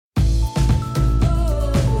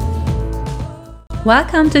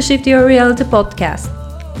Welcome to Shift Your Reality podcast.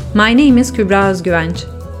 My name is Kübra Özgüvenç,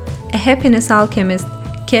 a happiness alchemist,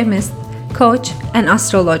 chemist, coach, and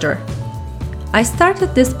astrologer. I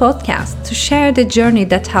started this podcast to share the journey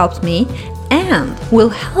that helped me and will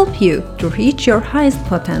help you to reach your highest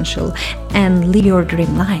potential and live your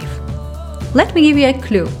dream life. Let me give you a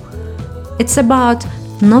clue. It's about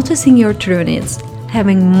noticing your true needs,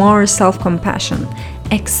 having more self-compassion,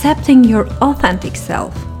 accepting your authentic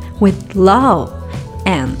self with love,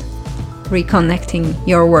 and reconnecting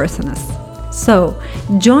your worthiness. So,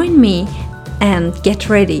 join me and get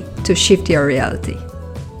ready to shift your reality.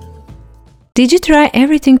 Did you try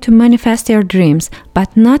everything to manifest your dreams,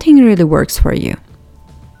 but nothing really works for you?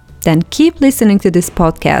 Then keep listening to this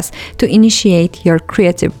podcast to initiate your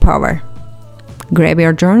creative power. Grab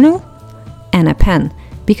your journal and a pen,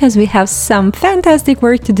 because we have some fantastic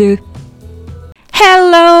work to do.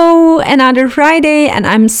 Hello, another Friday, and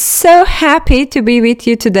I'm so happy to be with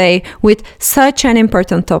you today with such an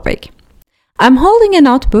important topic. I'm holding a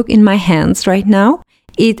notebook in my hands right now.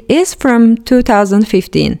 It is from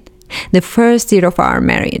 2015, the first year of our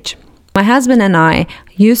marriage. My husband and I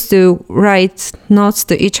used to write notes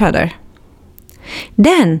to each other.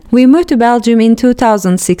 Then we moved to Belgium in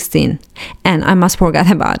 2016, and I must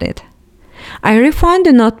forget about it. I refound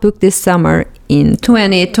the notebook this summer in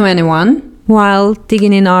 2021 while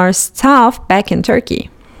digging in our stuff back in Turkey.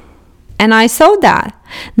 And I saw that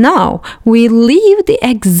now we live the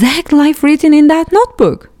exact life written in that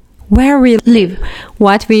notebook. Where we live,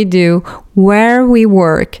 what we do, where we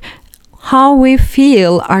work, how we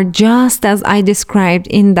feel are just as I described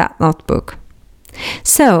in that notebook.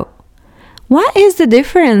 So, what is the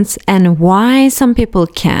difference and why some people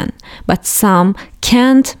can, but some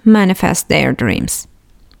can't manifest their dreams?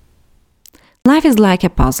 Life is like a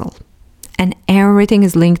puzzle, and everything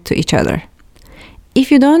is linked to each other.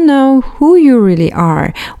 If you don't know who you really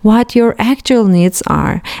are, what your actual needs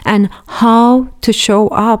are, and how to show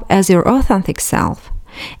up as your authentic self,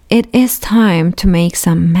 it is time to make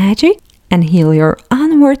some magic and heal your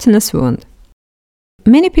unworthiness wound.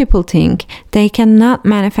 Many people think they cannot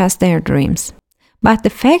manifest their dreams, but the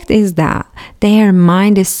fact is that their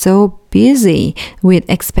mind is so busy with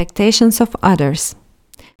expectations of others.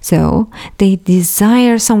 So they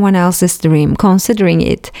desire someone else's dream, considering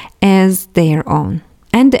it as their own.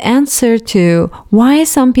 And the answer to why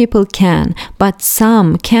some people can, but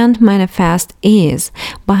some can't manifest is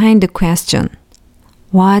behind the question,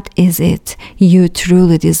 what is it you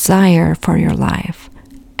truly desire for your life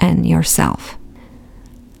and yourself?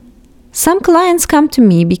 Some clients come to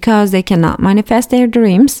me because they cannot manifest their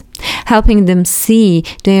dreams. Helping them see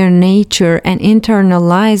their nature and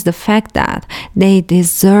internalize the fact that they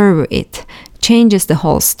deserve it changes the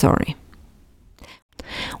whole story.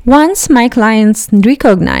 Once my clients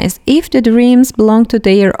recognize if the dreams belong to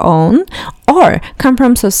their own or come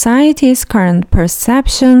from society's current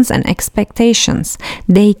perceptions and expectations,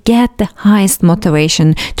 they get the highest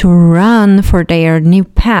motivation to run for their new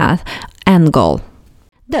path and goal.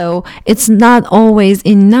 Though it's not always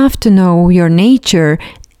enough to know your nature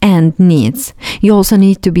and needs. You also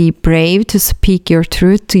need to be brave to speak your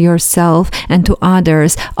truth to yourself and to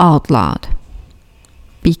others out loud.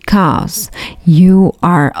 Because you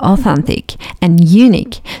are authentic and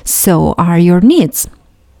unique, so are your needs.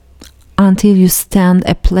 Until you stand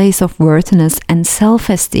a place of worthiness and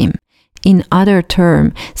self-esteem, in other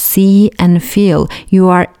terms, see and feel you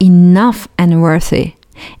are enough and worthy,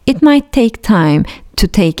 it might take time to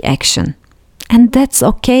take action. And that's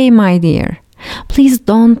okay, my dear. Please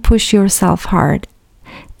don't push yourself hard.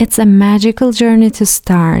 It's a magical journey to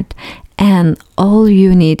start, and all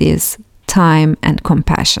you need is time and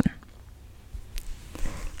compassion.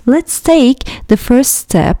 Let's take the first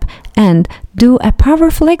step and do a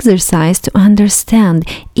powerful exercise to understand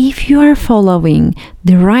if you are following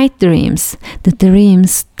the right dreams, the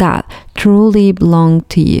dreams that truly belong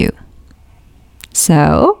to you.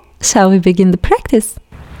 So, shall we begin the practice?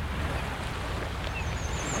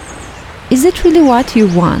 Is it really what you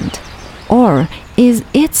want? Or is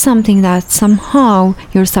it something that somehow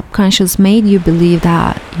your subconscious made you believe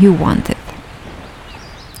that you wanted?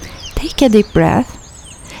 Take a deep breath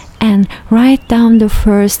and write down the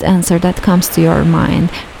first answer that comes to your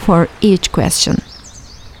mind for each question.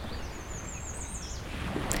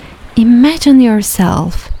 Imagine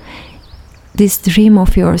yourself, this dream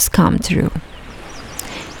of yours come true.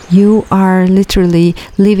 You are literally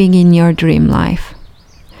living in your dream life.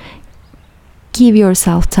 Give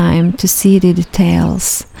yourself time to see the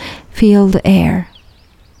details, feel the air.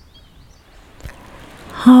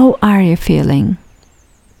 How are you feeling?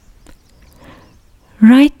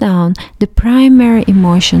 Write down the primary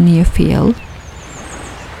emotion you feel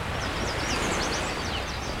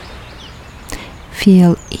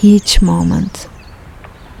Feel each moment.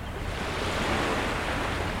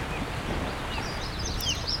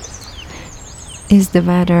 Is the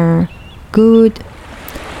weather good?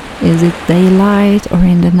 Is it daylight or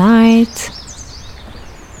in the night?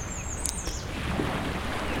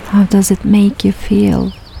 How does it make you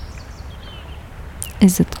feel?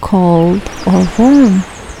 Is it cold or warm?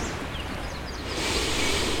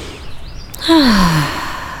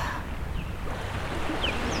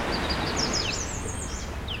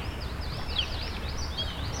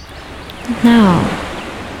 Now,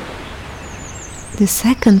 the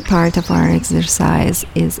second part of our exercise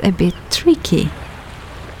is a bit tricky.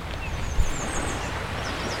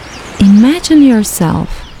 Imagine yourself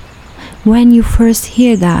when you first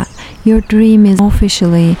hear that your dream is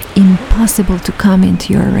officially impossible to come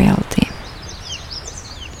into your reality.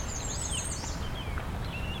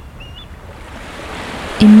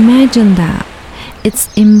 Imagine that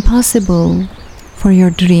it's impossible for your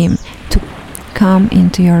dream to come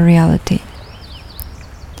into your reality.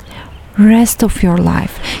 Rest of your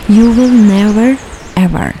life, you will never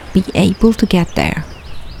ever be able to get there.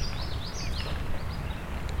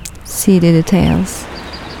 See the details.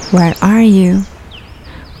 Where are you?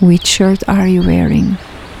 Which shirt are you wearing?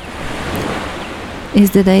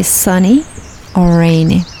 Is the day sunny or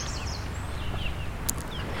rainy?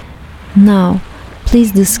 Now,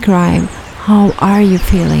 please describe how are you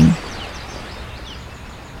feeling.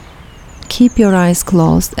 Keep your eyes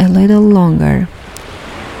closed a little longer.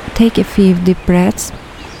 Take a few deep breaths.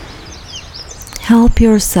 Help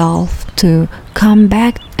yourself to come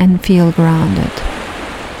back and feel grounded.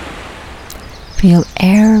 Feel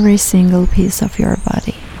every single piece of your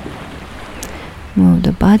body. Move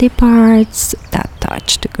the body parts that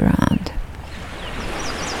touch the ground.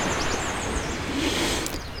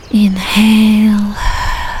 Inhale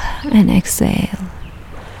and exhale.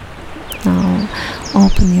 Now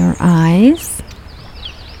open your eyes.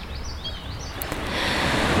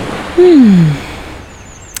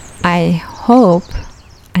 I hope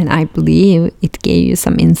and I believe it gave you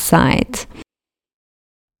some insight.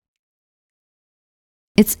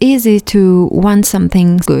 It's easy to want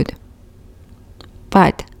something good,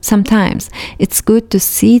 but sometimes it's good to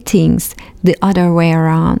see things the other way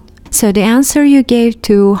around. So the answer you gave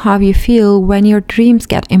to how you feel when your dreams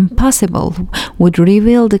get impossible would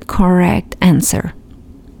reveal the correct answer.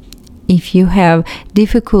 If you have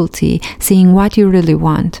difficulty seeing what you really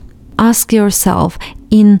want, ask yourself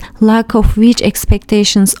in lack of which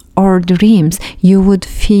expectations or dreams you would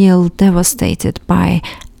feel devastated by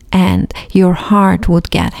and your heart would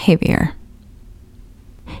get heavier.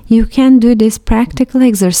 You can do this practical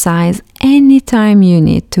exercise anytime you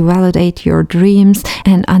need to validate your dreams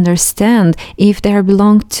and understand if they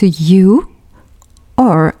belong to you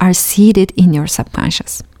or are seated in your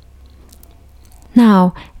subconscious.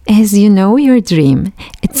 Now, as you know your dream,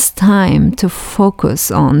 it's time to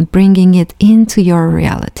focus on bringing it into your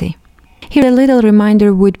reality. Here, a little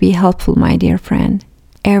reminder would be helpful, my dear friend.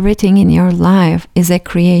 Everything in your life is a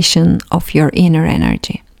creation of your inner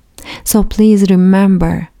energy. So please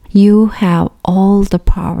remember, you have all the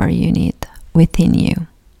power you need within you.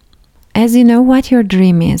 As you know what your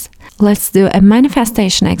dream is, let's do a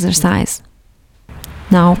manifestation exercise.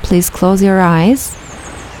 Now please close your eyes.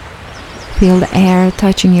 Feel the air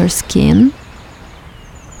touching your skin.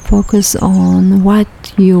 Focus on what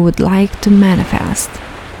you would like to manifest.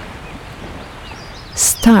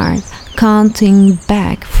 Start counting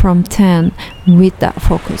back from 10 with that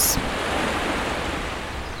focus.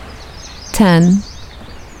 10,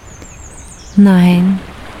 9,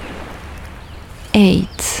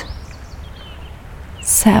 8,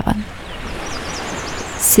 7,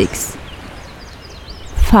 6,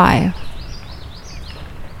 5,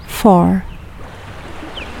 4,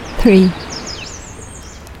 3,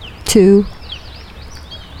 2,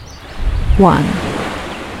 1.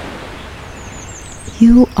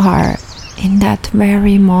 You are in that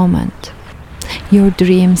very moment. Your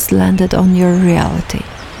dreams landed on your reality.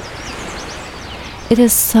 It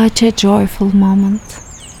is such a joyful moment.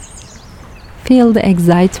 Feel the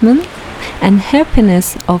excitement and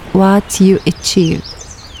happiness of what you achieved.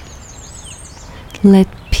 Let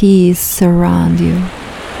peace surround you.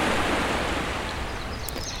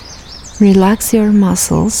 Relax your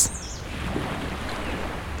muscles.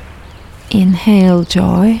 Inhale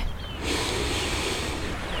joy.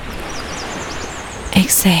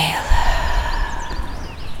 Exhale.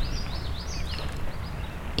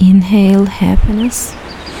 Inhale happiness.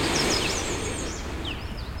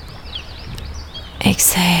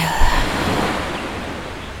 Exhale.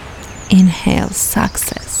 Inhale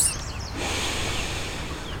success.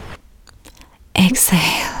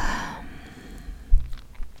 Exhale.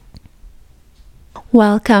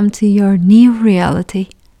 Welcome to your new reality,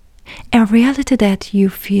 a reality that you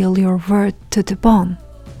feel your worth to the bone.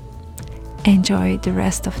 Enjoy the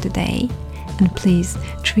rest of the day and please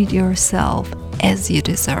treat yourself as you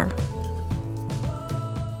deserve.